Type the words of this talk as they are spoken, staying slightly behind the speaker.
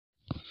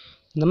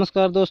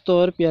नमस्कार दोस्तों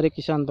और प्यारे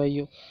किसान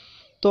भाइयों।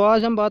 तो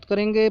आज हम बात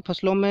करेंगे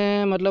फसलों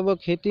में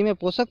खेती में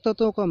पोषक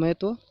तत्वों का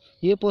महत्व।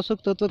 ये पोषक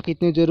तत्व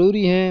कितने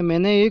ज़रूरी हैं।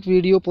 मैंने एक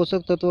वीडियो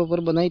पोषक तत्वों पर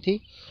बनाई थी,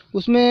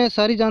 उसमें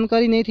सारी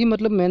जानकारी नहीं थी,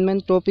 मेन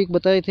टॉपिक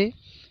बताए थे।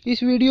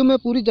 इस वीडियो में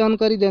पूरी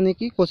जानकारी देने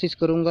की कोशिश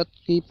करूँगा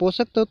कि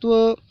पोषक तत्व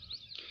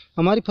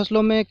हमारी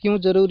फसलों में क्यों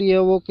ज़रूरी है,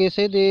 वो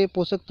कैसे दे,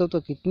 पोषक तत्व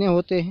कितने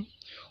होते हैं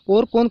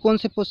और कौन कौन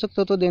से पोषक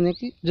तत्व देने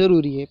की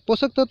ज़रूरी है,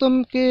 पोषक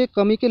तत्व के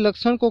कमी के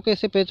लक्षण को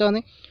कैसे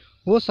पहचानें,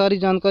 वो सारी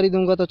जानकारी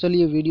दूंगा। तो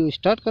चलिए वीडियो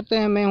स्टार्ट करते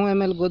हैं। मैं हूं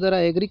ML Godhra,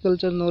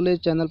 agriculture knowledge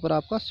channel पर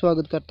आपका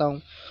स्वागत करता हूं।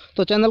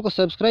 तो चैनल को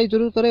सब्सक्राइब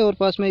जरूर करें और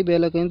पास में ही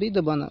बेल आइकन भी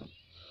दबाना।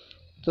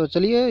 तो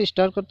चलिए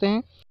स्टार्ट करते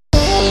हैं।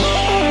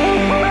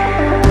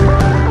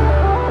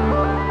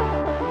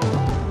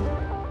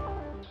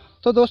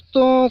 तो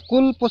दोस्तों,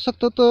 कुल पोषक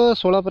तत्व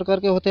 16 प्रकार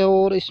के होते हैं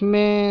और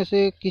इसमें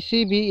से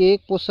किसी भी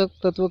एक पोषक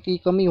तत्व की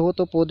कमी हो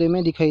तो पौधे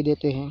में दिखाई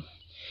देते हैं।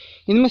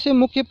 इनमें से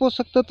मुख्य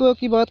पोषक तत्व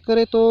की बात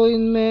करें तो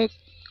इनमें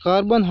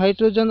carbon,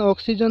 hydrogen,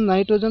 oxygen,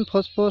 nitrogen,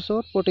 phosphorus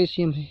और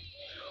पोटेशियम है।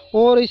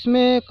 और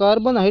इसमें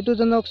कार्बन,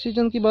 हाइड्रोजन,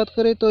 ऑक्सीजन की बात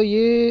करें तो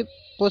ये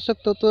पोषक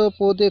तत्व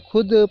पौधे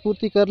खुद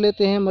पूर्ति कर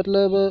लेते हैं,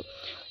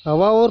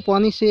 हवा और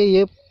पानी से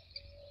ये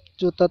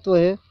जो तत्व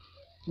है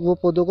वो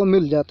पौधों को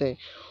मिल जाते हैं।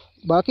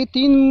 बाकी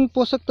तीन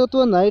पोषक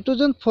तत्व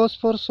नाइट्रोजन,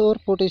 फास्फोरस और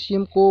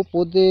पोटेशियम को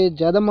पौधे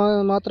ज़्यादा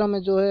मात्रा में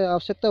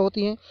आवश्यकता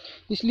होती है,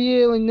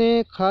 इसलिए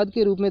इन्हें खाद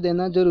के रूप में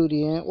देना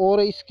जरूरी है।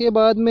 और इसके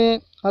बाद में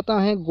आता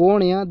है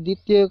गौण या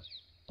द्वितीय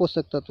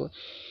पोषक तत्व।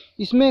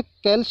 इसमें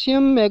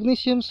कैल्शियम,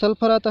 मैग्नीशियम,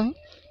 सल्फर आता है।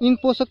 इन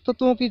पोषक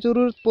तत्वों की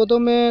ज़रूरत पौधों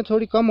में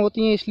थोड़ी कम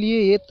होती है, इसलिए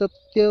ये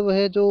तत्व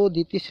है जो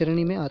द्वितीय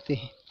श्रेणी में आते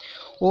हैं।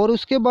 और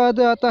उसके बाद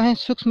आता है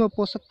सूक्ष्म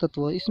पोषक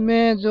तत्व।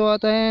 इसमें जो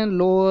आता है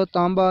लोह,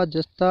 तांबा,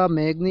 जस्ता,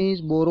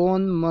 मैग्नीज,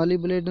 बोरोन,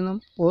 मॉलिब्डेनम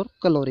और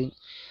क्लोरीन।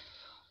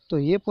 तो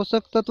ये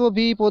पोषक तत्व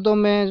भी पौधों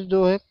में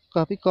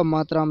काफ़ी कम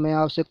मात्रा में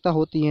आवश्यकता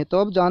होती है।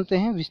 तो अब जानते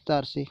हैं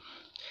विस्तार से।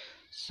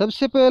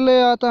 सबसे पहले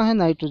आता है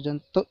नाइट्रोजन।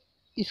 तो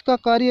इसका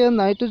कार्य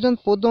नाइट्रोजन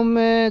पौधों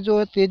में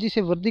तेज़ी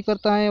से वृद्धि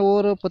करता है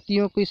और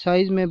पत्तियों की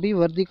साइज़ में भी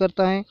वृद्धि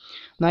करता है।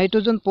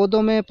 नाइट्रोजन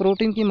पौधों में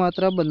प्रोटीन की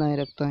मात्रा बनाए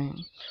रखता है,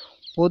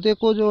 पौधे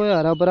को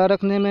हरा भरा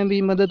रखने में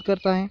भी मदद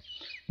करता है।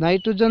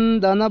 नाइट्रोजन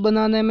दाना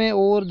बनाने में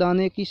और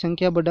दाने की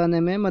संख्या बढ़ाने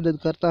में मदद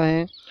करता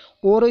है।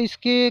 और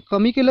इसके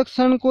कमी के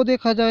लक्षण को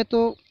देखा जाए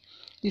तो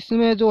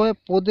इसमें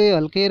पौधे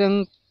हल्के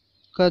रंग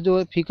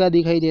का फीका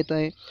दिखाई देता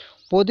है।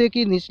 पौधे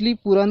की निचली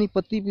पुरानी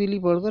पत्ती पीली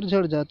पड़कर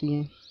झड़ जाती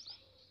है,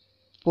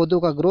 पौधों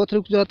का ग्रोथ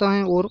रुक जाता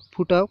है और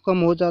फुटाव कम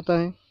हो जाता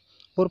है,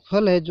 और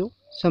फल है जो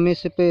समय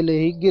से पहले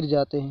ही गिर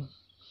जाते हैं।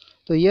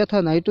 तो यह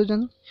था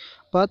नाइट्रोजन।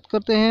 बात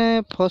करते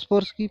हैं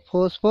फास्फोरस की।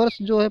 फास्फोरस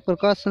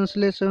प्रकाश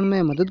संश्लेषण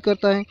में मदद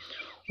करता है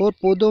और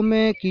पौधों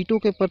में कीटों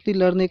के प्रति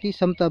लड़ने की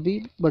क्षमता भी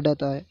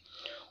बढ़ाता है।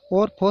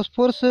 और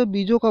फास्फोरस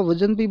बीजों का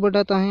वजन भी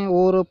बढ़ाता है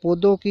और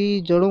पौधों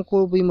की जड़ों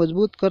को भी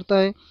मजबूत करता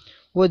है।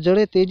 वह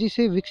जड़ें तेज़ी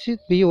से विकसित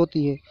भी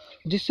होती है,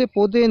 जिससे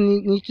पौधे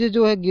नीचे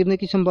गिरने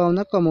की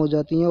संभावना कम हो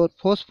जाती है। और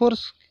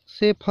फास्फोरस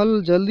से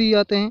फल जल्दी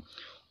आते हैं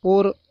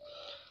और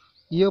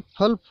यह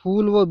फल,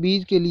 फूल व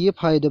बीज के लिए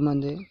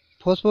फायदेमंद है।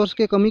 फास्फोरस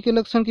के कमी के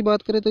लक्षण की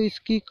बात करें तो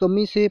इसकी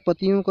कमी से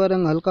पत्तियों का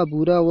रंग हल्का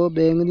भूरा व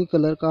बैंगनी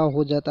कलर का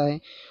हो जाता है।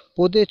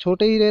 पौधे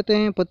छोटे ही रहते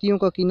हैं, पत्तियों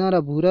का किनारा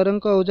भूरा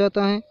रंग का हो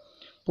जाता है,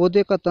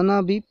 पौधे का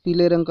तना भी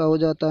पीले रंग का हो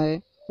जाता है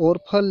और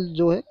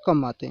फल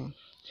कम आते हैं।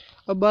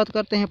 अब बात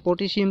करते हैं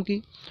पोटेशियम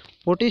की।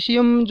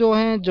 पोटेशियम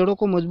जड़ों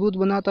को मजबूत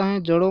बनाता है,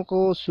 जड़ों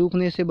को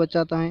सूखने से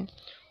बचाता है,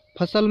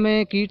 फसल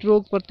में कीट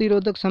रोग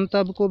प्रतिरोधक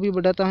क्षमता को भी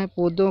बढ़ाता है,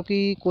 पौधों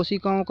की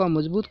कोशिकाओं का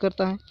मजबूत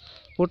करता है।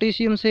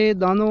 पोटेशियम से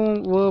दानों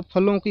व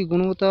फलों की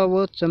गुणवत्ता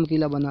व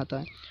चमकीला बनाता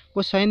है,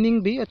 व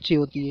शाइनिंग भी अच्छी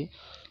होती है।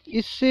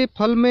 इससे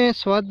फल में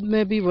स्वाद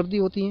में भी वृद्धि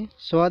होती है,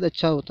 स्वाद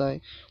अच्छा होता है।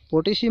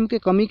 पोटेशियम के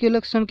कमी के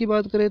लक्षण की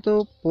बात करें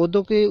तो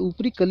पौधों के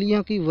ऊपरी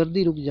कलियां की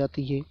वृद्धि रुक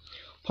जाती है,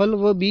 फल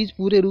व बीज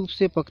पूरे रूप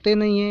से पकते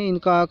नहीं हैं,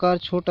 इनका आकार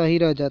छोटा ही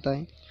रह जाता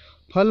है,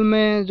 फल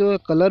में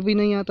कलर भी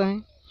नहीं आता है।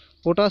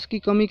 पोटास की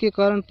कमी के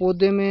कारण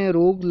पौधे में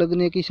रोग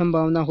लगने की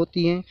संभावना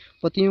होती है,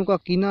 पत्तियों का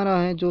किनारा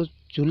है जो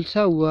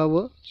झुलसा हुआ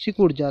वह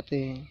सिकुड़ जाते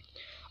हैं।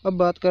 अब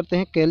बात करते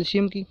हैं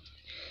कैल्शियम की।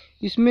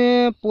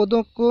 इसमें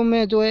पौधों को में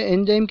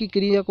एंजाइम की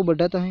क्रिया को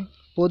बढ़ाता है,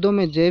 पौधों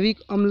में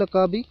जैविक अम्ल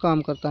का भी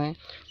काम करता है,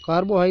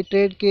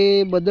 कार्बोहाइड्रेट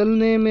के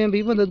बदलने में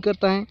भी मदद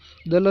करता है,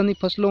 दलहनी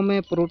फसलों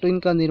में प्रोटीन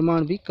का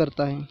निर्माण भी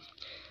करता है।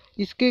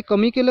 इसके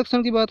कमी के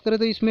लक्षण की बात करें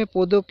तो इसमें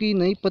पौधों की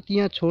नई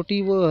पत्तियां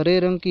छोटी व हरे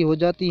रंग की हो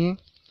जाती हैं,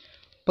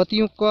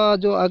 पत्तियों का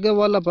आगे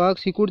वाला भाग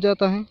सिकुड़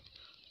जाता है,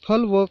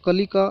 फल व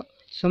कली का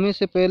समय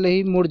से पहले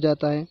ही मुड़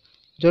जाता है,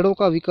 जड़ों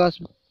का विकास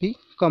भी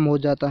कम हो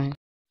जाता है।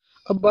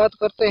 अब बात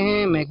करते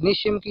हैं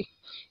मैग्नीशियम की।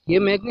 ये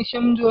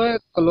मैग्नीशियम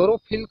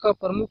क्लोरोफिल का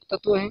प्रमुख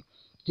तत्व है,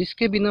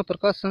 जिसके बिना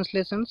प्रकाश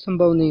संश्लेषण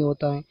संभव नहीं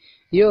होता है।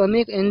 यह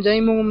अनेक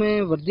एंजाइमों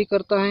में वृद्धि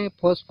करता है,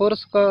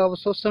 फास्फोरस का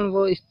अवशोषण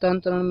व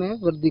स्थानांतरण में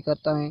वृद्धि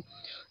करता है।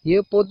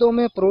 यह पौधों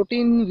में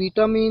प्रोटीन,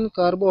 विटामिन,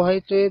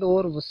 कार्बोहाइड्रेट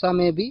और वसा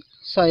में भी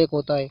सहायक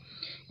होता है।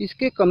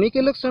 इसके कमी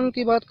के लक्षण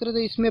की बात करें तो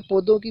इसमें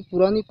पौधों की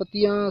पुरानी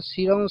पत्तियां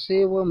सिरों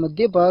से व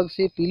मध्य भाग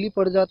से पीली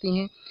पड़ जाती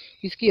हैं।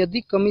 इसकी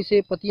अधिक कमी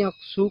से पत्तियां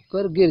सूख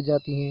कर गिर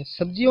जाती हैं।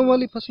 सब्जियों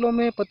वाली फसलों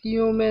में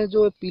पत्तियों में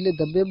जो पीले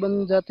धब्बे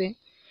बन जाते हैं,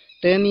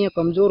 टहनियाँ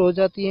कमज़ोर हो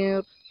जाती हैं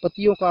और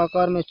पत्तियों का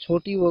आकार में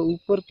छोटी व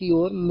ऊपर की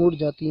ओर मुड़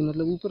जाती है,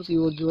 मतलब ऊपर की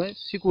ओर जो है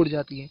सिकुड़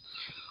जाती है।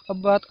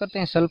 अब बात करते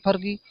हैं सल्फर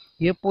की।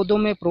 यह पौधों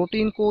में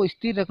प्रोटीन को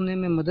स्थिर रखने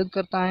में मदद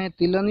करता है।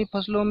 तिलहनी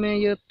फसलों में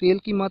यह तेल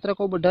की मात्रा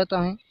को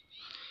बढ़ाता है।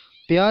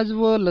 प्याज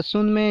व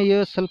लहसुन में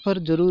यह सल्फर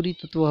जरूरी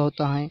तत्व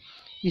होता है।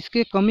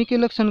 इसके कमी के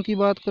लक्षण की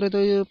बात करें तो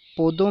ये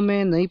पौधों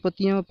में नई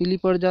पत्तियां पीली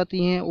पड़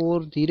जाती हैं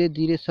और धीरे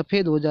धीरे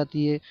सफ़ेद हो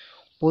जाती है।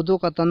 पौधों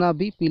का तना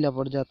भी पीला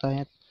पड़ जाता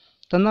है,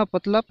 तना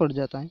पतला पड़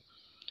जाता है।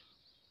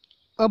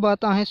 अब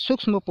आता है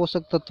सूक्ष्म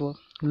पोषक तत्व,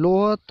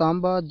 लोहा,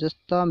 तांबा,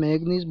 जस्ता,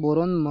 मैग्नीज,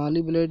 बोरॉन,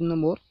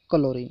 मॉलिब्डेनम और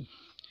क्लोरीन।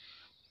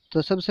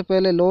 तो सबसे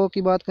पहले लोहा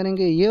की बात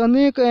करेंगे। ये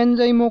अनेक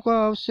एंजाइमों का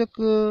आवश्यक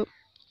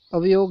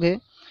अवयव है।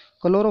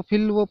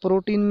 क्लोरोफिल व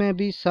प्रोटीन में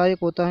भी सहायक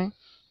होता है।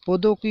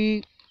 पौधों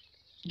की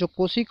जो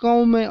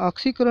कोशिकाओं में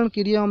ऑक्सीकरण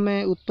क्रिया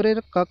में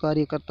उत्प्रेरक का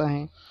कार्य करता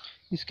है।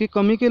 इसकी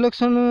कमी के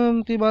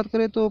लक्षण की बात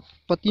करें तो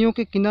पत्तियों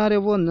के किनारे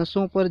व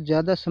नसों पर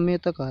ज़्यादा समय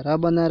तक हरा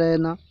बना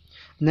रहना,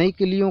 नई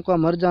कलियों का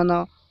मर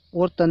जाना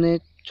और तने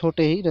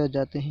छोटे ही रह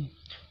जाते हैं।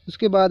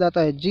 उसके बाद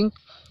आता है जिंक।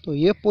 तो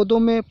ये पौधों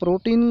में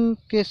प्रोटीन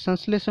के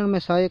संश्लेषण में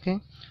सहायक है।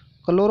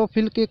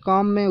 क्लोरोफिल के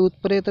काम में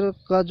उत्प्रेरक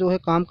का जो है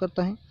काम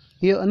करता है।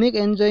 यह अनेक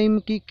एंजाइम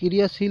की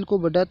क्रियाशील को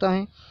बढ़ाता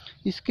है।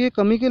 इसके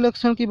कमी के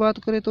लक्षण की बात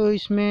करें तो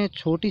इसमें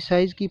छोटी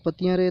साइज़ की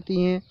पत्तियां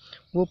रहती हैं,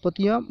 वो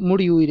पत्तियां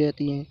मुड़ी हुई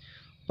रहती हैं।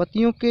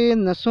 पत्तियों के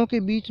नसों के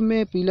बीच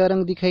में पीला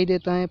रंग दिखाई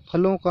देता है।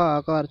 फलों का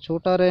आकार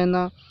छोटा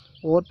रहना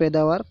और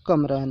पैदावार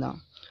कम रहना।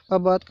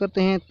 अब बात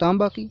करते हैं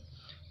तांबा की,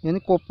 यानी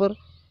कॉपर।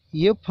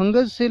 ये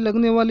फंगस से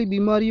लगने वाली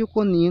बीमारियों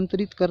को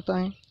नियंत्रित करता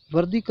है।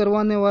 वृद्धि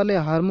करवाने वाले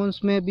हार्मोन्स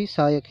में भी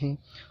सहायक है।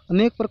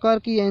 अनेक प्रकार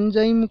की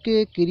एंजाइम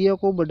के क्रिया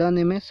को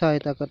बढ़ाने में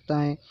सहायता करता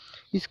है।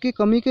 इसके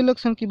कमी के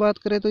लक्षण की बात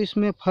करें तो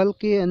इसमें फल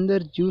के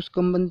अंदर जूस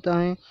कम बनता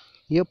है।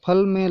 यह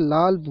फल में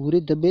लाल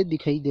भूरे धब्बे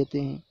दिखाई देते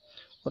हैं।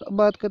 और अब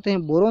बात करते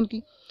हैं बोरॉन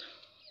की।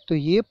 तो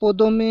ये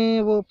पौधों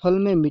में वो फल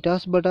में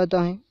मिठास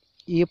बढ़ाता है।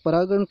 ये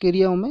परागण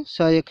क्रियाओं में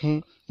सहायक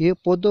है। ये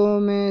पौधों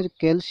में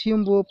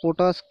कैल्शियम व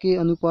पोटास के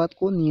अनुपात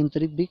को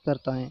नियंत्रित भी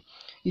करता है।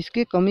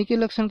 इसके कमी के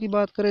लक्षण की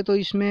बात करें तो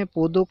इसमें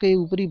पौधों के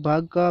ऊपरी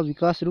भाग का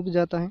विकास रुक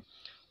जाता है।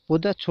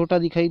 पौधा छोटा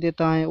दिखाई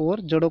देता है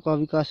और जड़ों का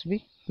विकास भी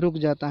रुक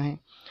जाता है।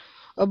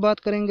 अब बात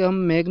करेंगे हम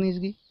मैग्नीज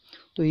की।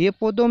 तो ये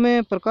पौधों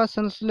में प्रकाश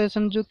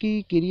संश्लेषण जो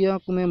की क्रिया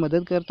में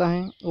मदद करता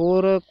है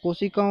और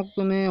कोशिकाओं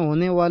में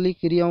होने वाली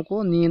क्रियाओं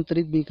को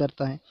नियंत्रित भी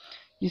करता है।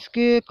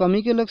 इसके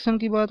कमी के लक्षण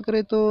की बात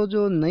करें तो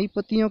जो नई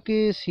पत्तियों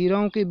के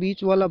सिराओं के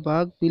बीच वाला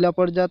भाग पीला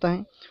पड़ जाता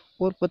है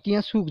और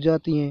पत्तियां सूख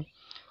जाती हैं।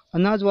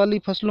 अनाज वाली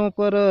फसलों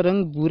पर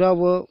रंग भूरा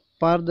व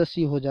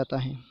पारदर्शी हो जाता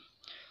है।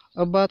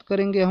 अब बात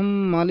करेंगे हम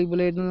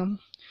मॉलिब्डेनम।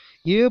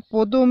 ये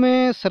पौधों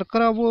में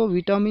शर्करा व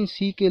विटामिन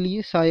सी के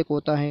लिए सहायक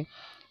होता है।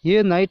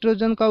 ये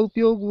नाइट्रोजन का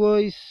उपयोग व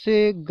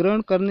इससे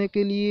ग्रहण करने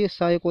के लिए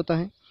सहायक होता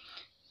है।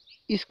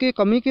 इसके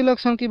कमी के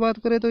लक्षण की बात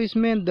करें तो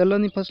इसमें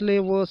दलहनी फसलें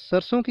व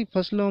सरसों की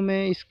फसलों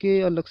में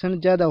इसके लक्षण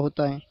ज़्यादा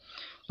होता है।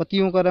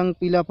 पत्तियों का रंग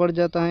पीला पड़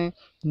जाता है।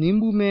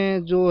 नींबू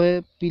में जो है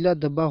पीला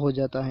धब्बा हो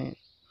जाता है।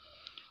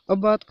 अब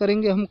बात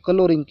करेंगे हम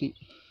क्लोरीन की।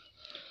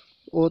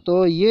 वो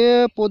तो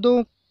ये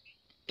पौधों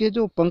के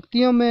जो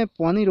पंक्तियों में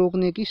पानी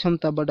रोकने की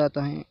क्षमता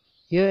बढ़ाता है।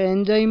 यह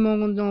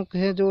एंजाइमों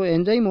जो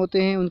एंजाइम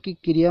होते हैं उनकी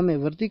क्रिया में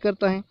वृद्धि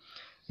करता है।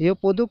 यह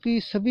पौधों की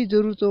सभी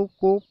ज़रूरतों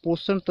को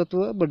पोषण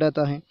तत्व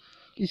बढ़ाता है।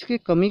 इसके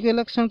कमी के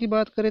लक्षण की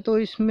बात करें तो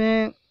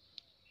इसमें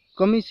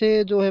कमी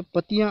से जो है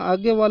पत्तियां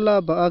आगे वाला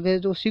भाग है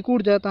जो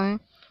सिकुड़ जाता है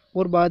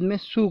और बाद में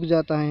सूख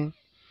जाता है।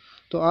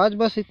 तो आज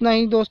बस इतना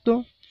ही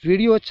दोस्तों।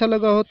 वीडियो अच्छा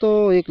लगा हो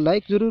तो एक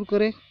लाइक ज़रूर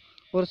करें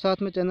और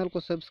साथ में चैनल को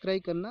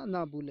सब्सक्राइब करना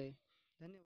ना भूलें। धन्यवाद।